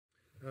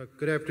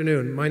Good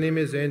afternoon. My name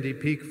is Andy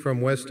Peak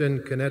from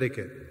Weston,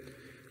 Connecticut.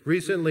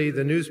 Recently,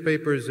 the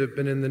newspapers have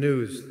been in the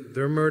news.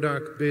 Their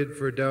Murdoch bid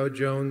for Dow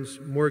Jones,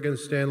 Morgan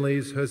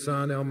Stanley's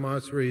Hassan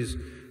al-Masri's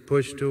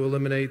push to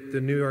eliminate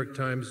the New York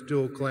Times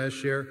dual class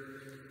share.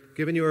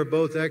 Given you are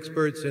both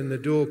experts in the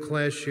dual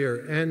class share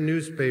and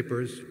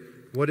newspapers,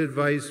 what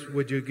advice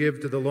would you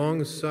give to the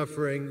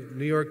long-suffering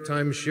New York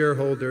Times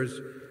shareholders,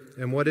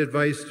 and what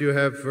advice do you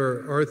have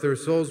for Arthur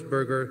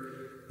Sulzberger,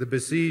 the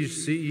besieged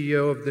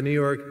CEO of the New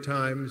York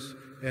Times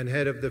and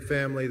head of the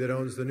family that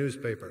owns the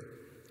newspaper?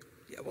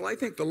 Yeah, well, I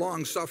think the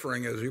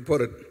long-suffering, as you put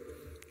it,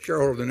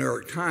 shareholder of the New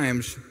York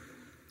Times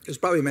has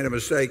probably made a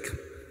mistake.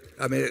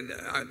 I mean,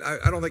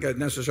 I don't think I'd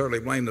necessarily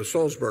blame the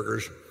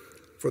Sulzbergers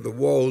for the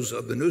woes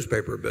of the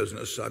newspaper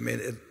business. I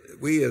mean,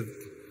 we have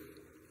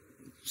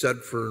said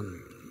for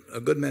a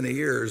good many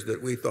years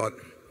that we thought,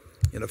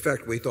 in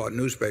effect, we thought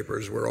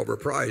newspapers were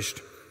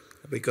overpriced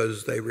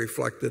because they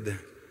reflected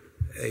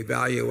a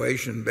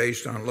valuation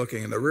based on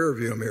looking in the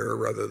rearview mirror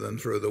rather than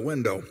through the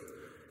window.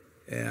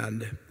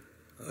 And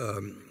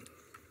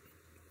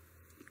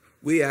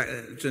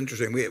it's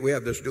interesting. We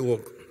have this dual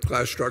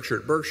class structure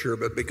at Berkshire,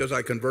 but because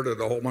I converted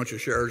a whole bunch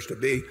of shares to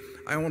B,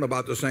 I own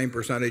about the same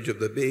percentage of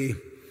the B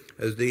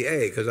as the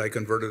A because I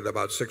converted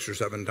about 6 or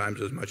 7 times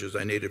as much as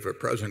I needed for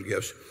present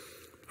gifts.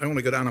 I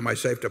only go down to my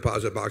safe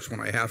deposit box when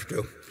I have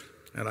to,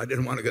 and I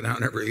didn't want to go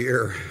down every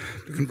year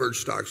to convert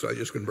stock, so I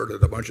just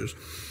converted a bunch of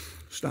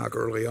stock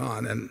early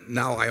on, and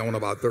now I own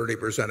about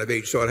 30% of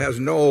each. So it has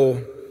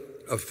no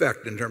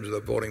effect in terms of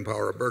the voting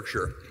power of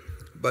Berkshire.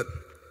 But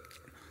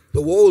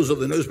the woes of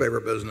the newspaper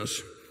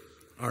business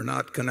are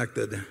not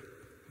connected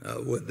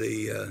with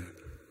the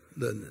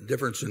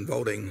difference in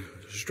voting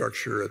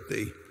structure at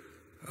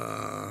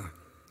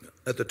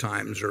the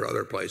Times or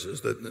other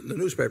places. The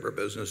newspaper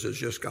business has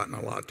just gotten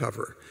a lot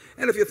tougher.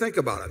 And if you think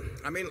about it,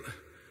 I mean,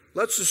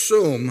 let's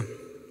assume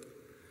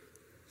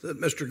that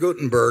Mr.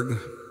 Gutenberg,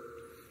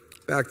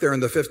 back there in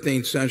the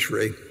 15th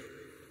century,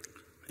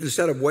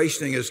 instead of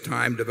wasting his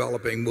time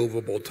developing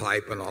movable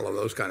type and all of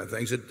those kind of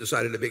things, it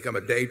decided to become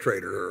a day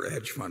trader or a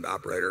hedge fund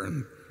operator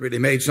and really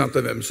made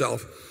something of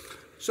himself,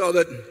 so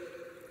that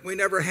we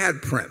never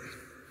had print.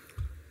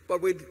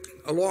 But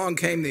along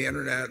came the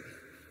internet,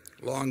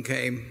 along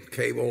came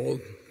cable,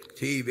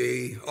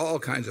 TV, all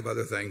kinds of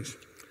other things.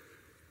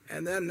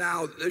 And then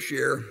now this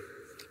year,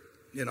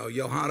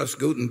 Johannes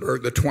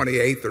Gutenberg, the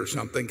 28th or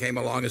something, came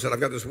along and said, I've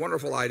got this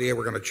wonderful idea.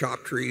 We're going to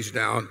chop trees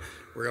down.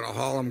 We're going to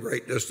haul them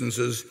great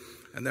distances.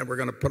 And then we're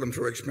going to put them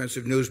through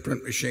expensive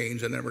newsprint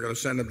machines. And then we're going to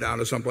send them down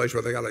to some place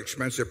where they got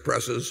expensive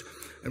presses.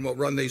 And we'll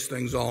run these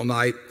things all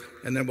night.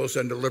 And then we'll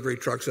send delivery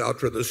trucks out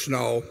through the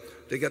snow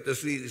to get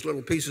these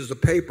little pieces of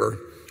paper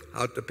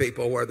out to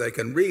people where they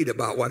can read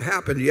about what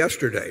happened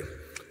yesterday.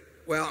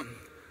 Well,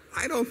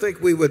 I don't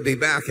think we would be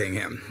backing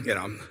him,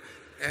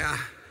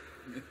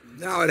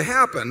 Now it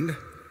happened,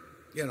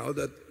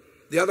 that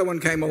the other one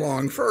came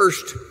along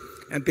first,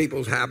 and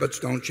people's habits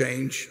don't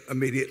change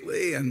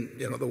immediately, and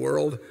the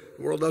world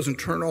doesn't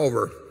turn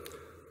over.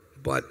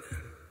 But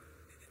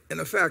in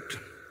effect,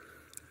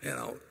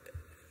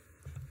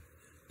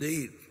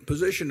 the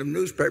position of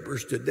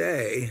newspapers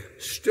today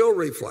still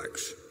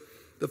reflects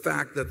the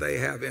fact that they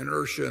have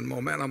inertia and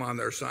momentum on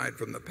their side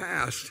from the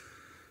past.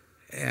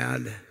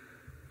 And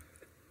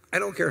I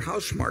don't care how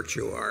smart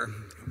you are.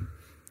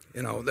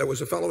 There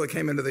was a fellow that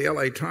came into the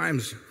LA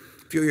Times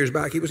a few years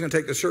back. He was going to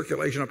take the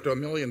circulation up to 1.5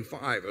 million,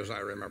 as I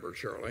remember,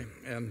 Charlie.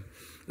 And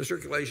the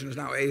circulation is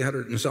now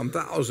 800 and some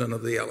thousand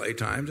of the LA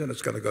Times, and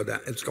it's going to go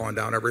down. It's going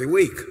down every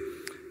week.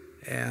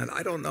 And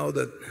I don't know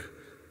that,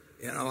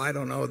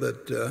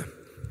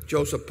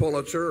 Joseph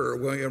Pulitzer or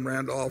William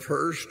Randolph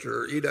Hearst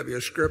or E.W.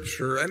 Scripps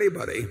or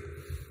anybody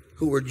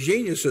who were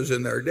geniuses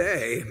in their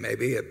day,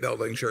 maybe at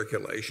building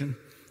circulation,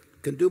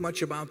 can do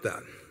much about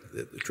that.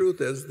 The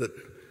truth is that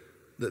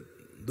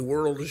the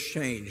world has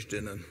changed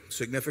in a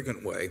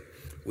significant way.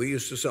 We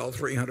used to sell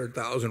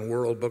 300,000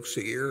 world books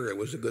a year. It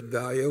was a good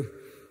value,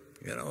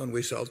 and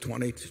we sell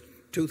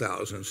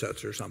 22,000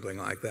 sets or something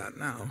like that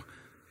now.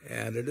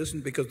 And it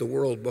isn't because the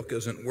world book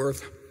isn't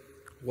worth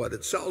what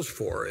it sells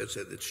for. It's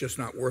just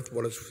not worth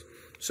what it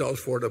sells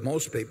for to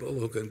most people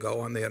who can go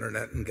on the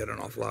internet and get an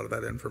awful lot of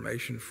that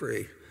information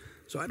free.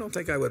 So I don't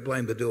think I would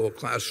blame the dual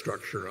class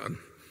structure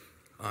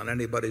on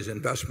anybody's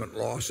investment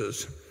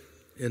losses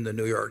in the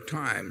New York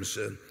Times.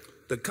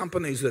 The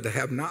companies that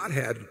have not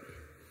had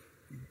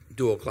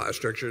dual class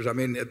structures,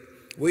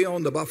 we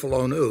own the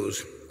Buffalo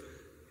News,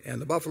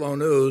 and the Buffalo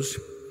News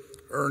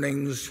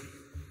earnings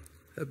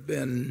have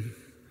been,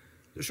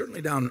 they're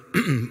certainly down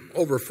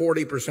over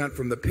 40%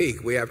 from the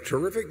peak. We have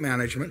terrific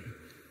management.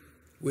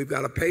 We've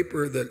got a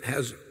paper that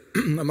has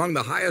among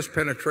the highest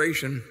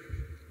penetration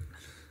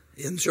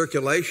in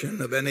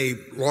circulation of any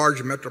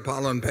large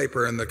metropolitan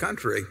paper in the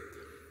country,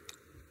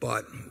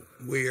 but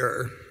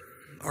our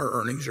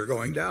earnings are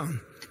going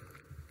down.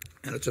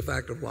 And it's a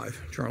fact of life.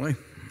 Charlie?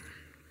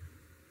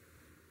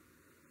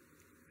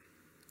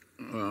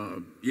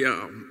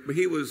 Yeah, but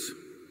he was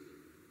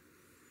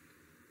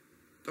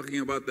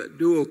talking about that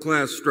dual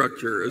class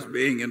structure as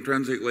being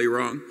intrinsically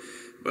wrong.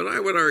 But I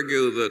would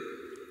argue that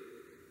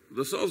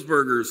the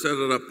Sulzbergers set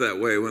it up that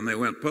way when they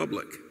went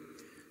public.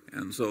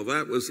 And so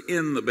that was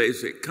in the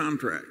basic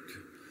contract.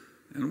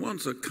 And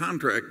once a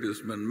contract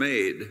has been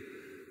made,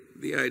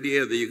 the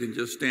idea that you can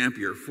just stamp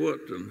your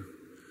foot and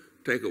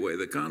take away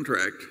the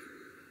contract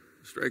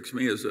strikes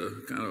me as a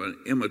kind of an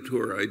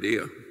immature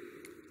idea.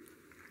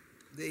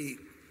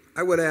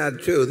 I would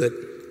add, too,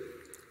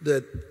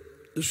 that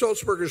the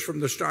Sulzbergers from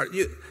the start,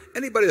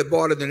 anybody that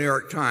bought in the New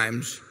York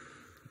Times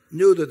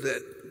knew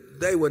that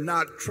they would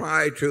not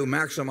try to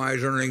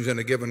maximize earnings in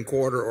a given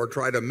quarter or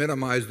try to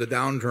minimize the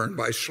downturn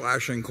by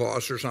slashing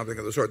costs or something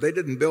of the sort. They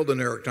didn't build the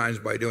New York Times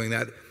by doing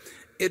that.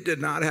 It did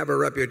not have a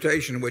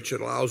reputation which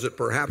allows it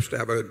perhaps to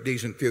have a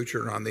decent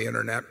future on the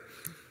internet.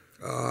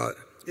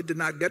 It did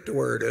not get to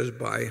where it is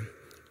by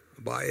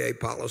a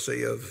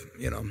policy of,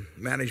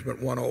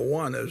 management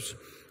 101 as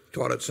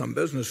taught at some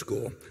business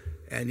school.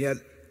 And yet,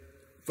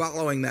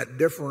 following that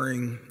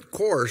differing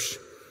course,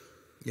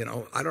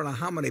 I don't know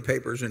how many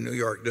papers in New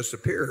York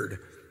disappeared,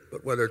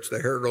 but whether it's the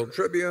Herald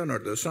Tribune or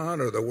the Sun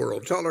or the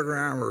World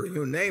Telegram or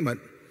you name it,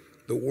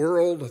 the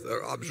World,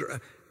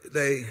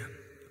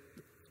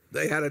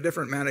 they had a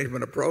different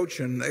management approach,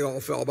 and they all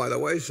fell by the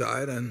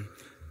wayside, and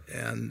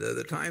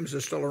the Times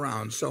is still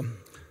around. So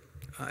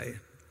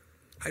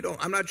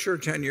I'm not sure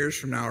 10 years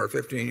from now or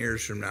 15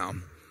 years from now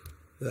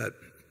that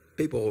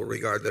people will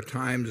regard the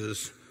Times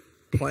as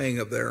playing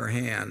of their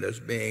hand as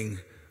being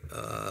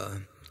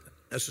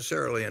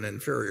necessarily an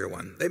inferior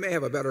one. They may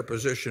have a better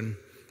position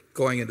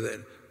going into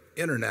the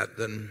internet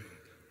than,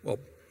 well,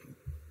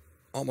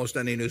 almost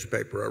any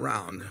newspaper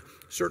around.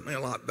 Certainly a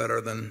lot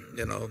better than,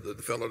 the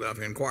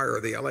Philadelphia Inquirer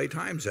or the LA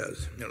Times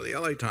has. The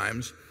LA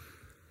Times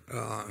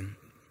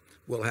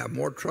will have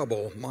more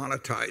trouble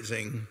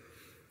monetizing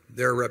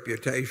their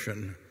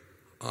reputation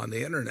on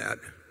the internet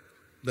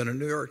than a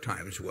New York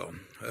Times will,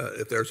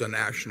 if there's a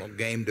national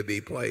game to be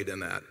played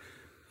in that.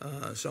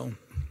 So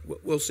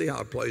we'll see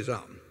how it plays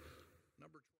out.